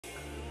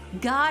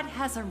God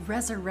has a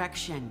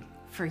resurrection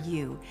for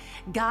you.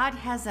 God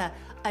has a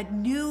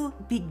new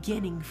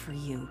beginning for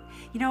you.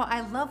 You know,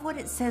 I love what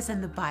it says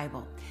in the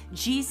Bible.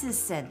 Jesus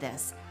said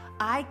this,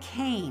 I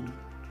came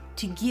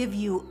to give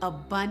you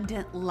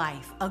abundant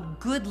life, a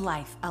good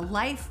life, a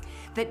life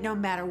that no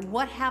matter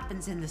what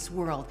happens in this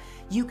world,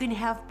 you can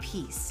have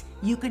peace,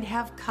 you can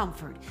have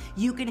comfort,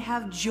 you can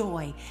have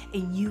joy,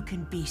 and you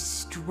can be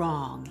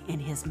strong in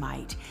His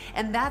might.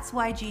 And that's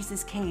why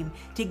Jesus came,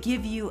 to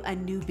give you a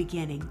new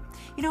beginning.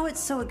 You know what's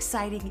so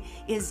exciting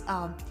is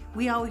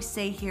we always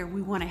say here,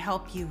 we want to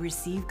help you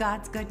receive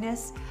God's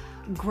goodness,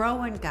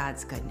 grow in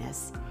God's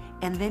goodness,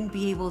 and then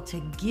be able to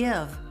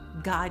give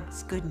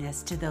God's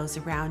goodness to those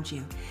around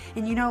you.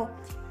 And you know,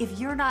 if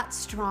you're not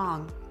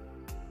strong,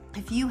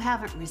 if you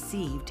haven't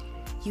received,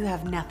 you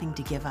have nothing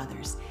to give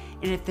others.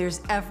 And if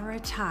there's ever a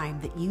time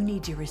that you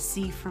need to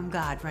receive from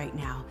God right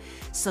now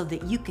so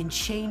that you can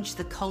change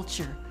the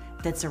culture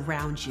that's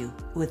around you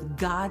with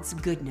God's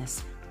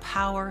goodness,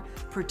 power,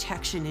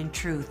 protection, and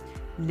truth,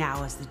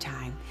 now is the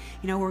time.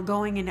 You know, we're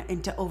going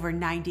into over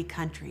 90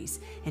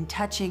 countries and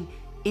touching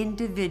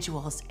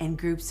individuals and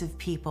groups of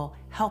people,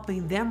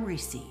 helping them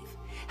receive,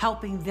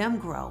 helping them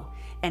grow,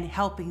 and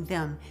helping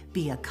them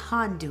be a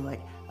conduit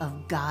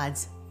of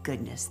God's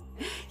goodness.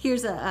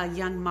 Here's a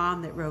young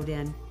mom that wrote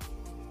in,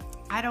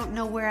 I don't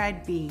know where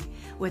I'd be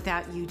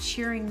without you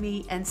cheering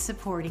me and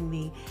supporting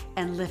me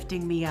and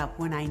lifting me up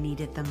when I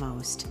need it the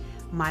most.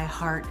 My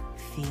heart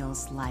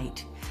feels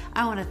light.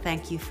 I want to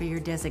thank you for your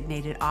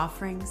designated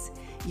offerings,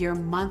 your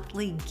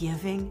monthly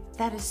giving.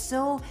 That is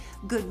so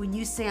good when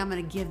you say, I'm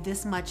going to give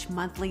this much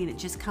monthly and it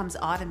just comes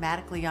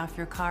automatically off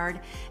your card.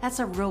 That's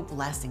a real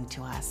blessing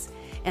to us.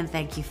 And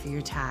thank you for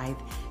your tithe.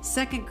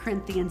 2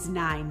 Corinthians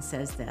 9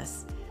 says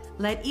this,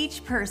 let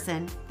each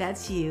person,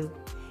 that's you,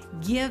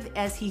 give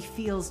as he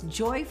feels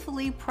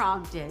joyfully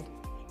prompted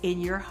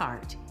in your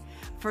heart.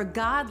 For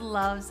God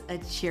loves a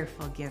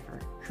cheerful giver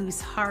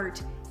whose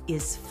heart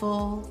is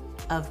full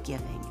of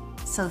giving.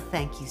 So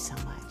thank you so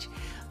much.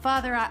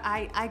 Father,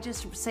 I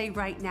just say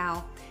right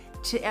now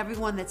to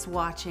everyone that's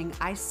watching,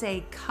 I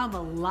say, come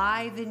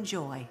alive in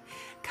joy,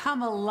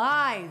 come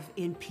alive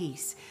in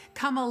peace,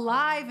 come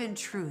alive in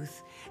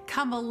truth,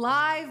 come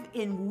alive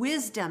in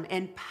wisdom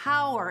and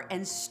power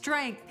and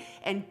strength,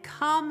 and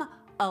come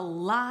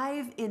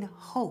alive in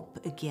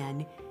hope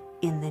again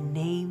in the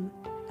name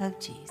of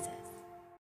Jesus.